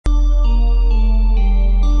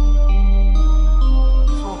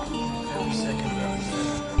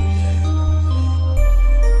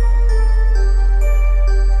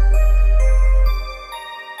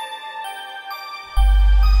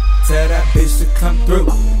bitch to come through.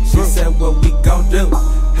 She said, what we gon' do?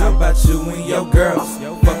 How about you and your girls?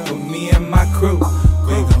 Fuck with me and my crew.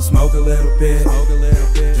 We gon' smoke a little bit,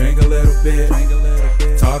 drink a little bit,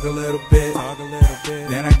 talk a little bit,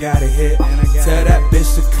 then I got a hit. Tell that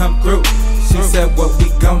bitch to come through. She said, what we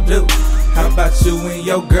gon' do? How about you and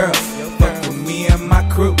your girls? Fuck with me and my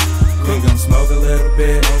crew. We gon' smoke a little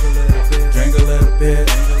bit, drink a little bit,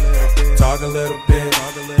 talk a little bit,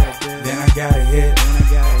 then I got a hit.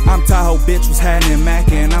 I'm Tahoe, bitch, was hiding and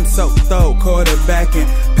macking. I'm so throw, quarterbacking,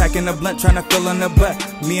 packing a blunt, trying to fill in the butt.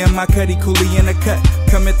 Me and my cutty coolie in the cut.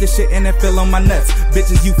 Come at this shit and then fill on my nuts.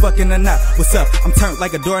 Bitches, you fucking or not? What's up? I'm turned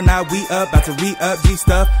like a doorknob. We up, about to re-up G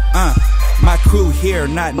stuff. My crew here,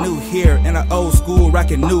 not new here. In an old school,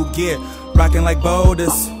 rocking new gear, rocking like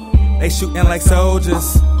boulders. They shooting like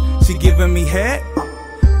soldiers. She giving me head,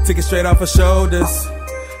 took it straight off her shoulders.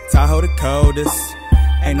 Tahoe the coldest,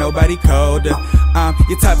 ain't nobody colder.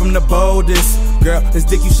 Your type, I'm the boldest. Girl, this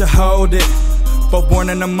dick, you should hold it. Both born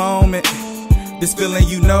in the moment. This feeling,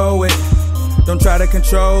 you know it. Don't try to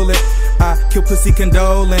control it. I kill pussy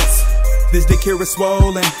condolence. This dick here is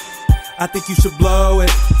swollen. I think you should blow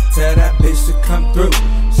it. Tell that bitch to come through.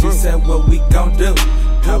 She said, what we gon' do?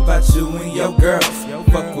 How about you and your girls?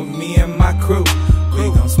 Fuck with me and my crew.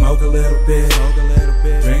 We gon' smoke a little bit,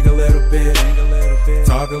 drink a little bit,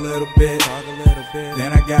 talk a little bit,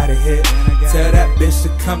 then I got a hit. Tell that bitch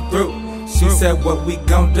to come through. She said, what we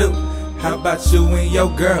gon' do? How about you and your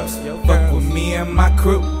girls? Fuck with me and my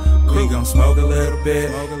crew. We gon' smoke a little bit,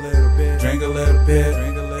 drink a little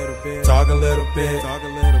bit, talk a little bit,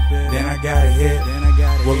 then I got a hit.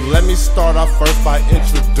 Well, let me start off first by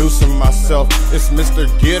introducing myself. It's Mr.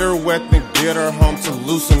 Get Her Wet, then get her home to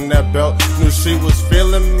loosen that belt. Knew she was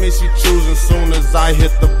feeling me, she choosing soon as I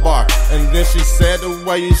hit the bar. And then she said, the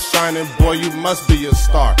way you shining, boy, you must be a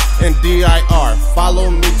star. And D.I.R., follow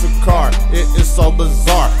me to car, it is so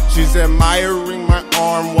bizarre. She's admiring my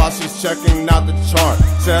arm while she's checking out the chart.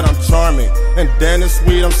 Said I'm charming, and then this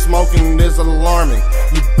weed I'm smoking is alarming.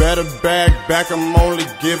 You better bag back, I'm only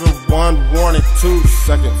giving one warning. 2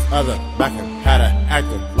 seconds, other backing, had her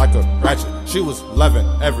acting like a ratchet. She was loving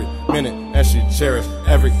every minute, and she cherished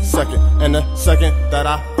every second. And the second that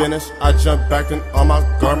I finished, I jumped back in on my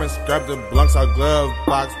garments, grabbed the blunts out glove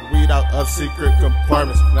box, weed out of secret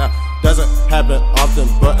compartments. Now, doesn't happen often,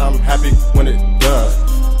 but I'm happy when it does.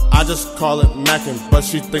 I just call it macking, but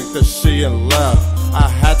she think that she in love. I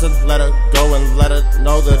had to let her go and let her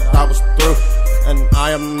know that I was through. And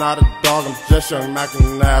I am not a dog, I'm just young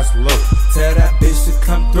macking ass Luke. Tell that bitch to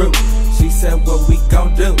come through. She said, what we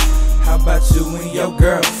gon' do? How about you and your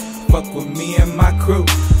girls? Fuck with me and my crew.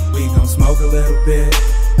 We gon' smoke a little bit,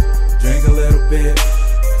 drink a little bit,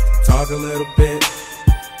 talk a little bit,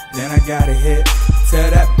 then I got a hit. Tell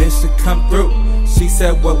that bitch to come through. She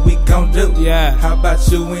said, what we gon' do? Yeah. How about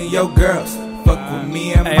you and your girls? Fuck with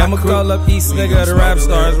me and my I'ma crew. call up East nigga of the rap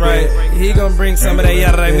stars, right? He gon' bring some of that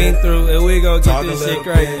yada that I mean through, and we gon' get this shit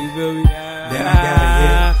right. You feel me? Then I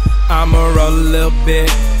got a hit. I'ma roll a little bit,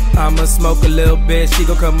 I'ma smoke a little bit. She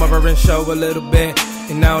gon' come over and show a little bit,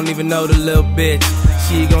 and I don't even know the little bitch.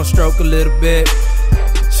 She gon' stroke a little bit,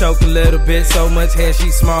 choke a little bit. So much hair,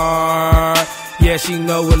 she smart. Yeah, she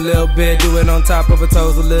know a little bit, do it on top of her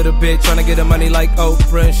toes a little bit. Tryna get her money like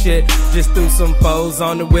Oprah and shit. Just threw some foes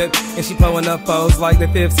on the whip, and she blowing up foes like the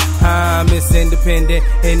fifths. I'm Miss Independent,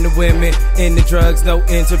 in the women, in the drugs, no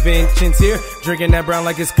interventions here. Drinking that brown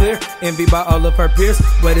like it's clear, envy by all of her peers.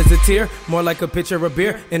 Wet as a tear, more like a pitcher of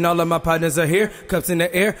beer. And all of my partners are here, cups in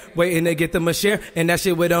the air, waiting to get them a share. And that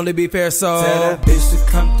shit would only be fair, so tell that bitch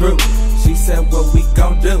to come through. She said, what we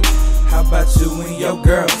gon' do? How about you and your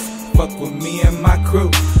girls? Fuck with me and my crew.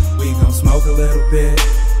 We gon' smoke a little bit,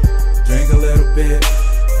 drink a little bit,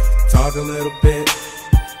 talk a little bit,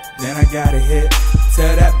 then I got a hit.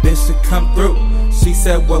 Tell that bitch to come through. She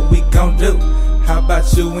said, what we gon' do? How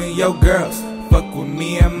about you and your girls? Fuck with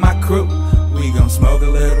me and my crew. We gon' smoke a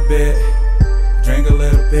little bit, drink a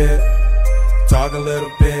little bit, talk a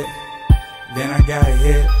little bit, then I got a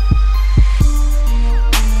hit.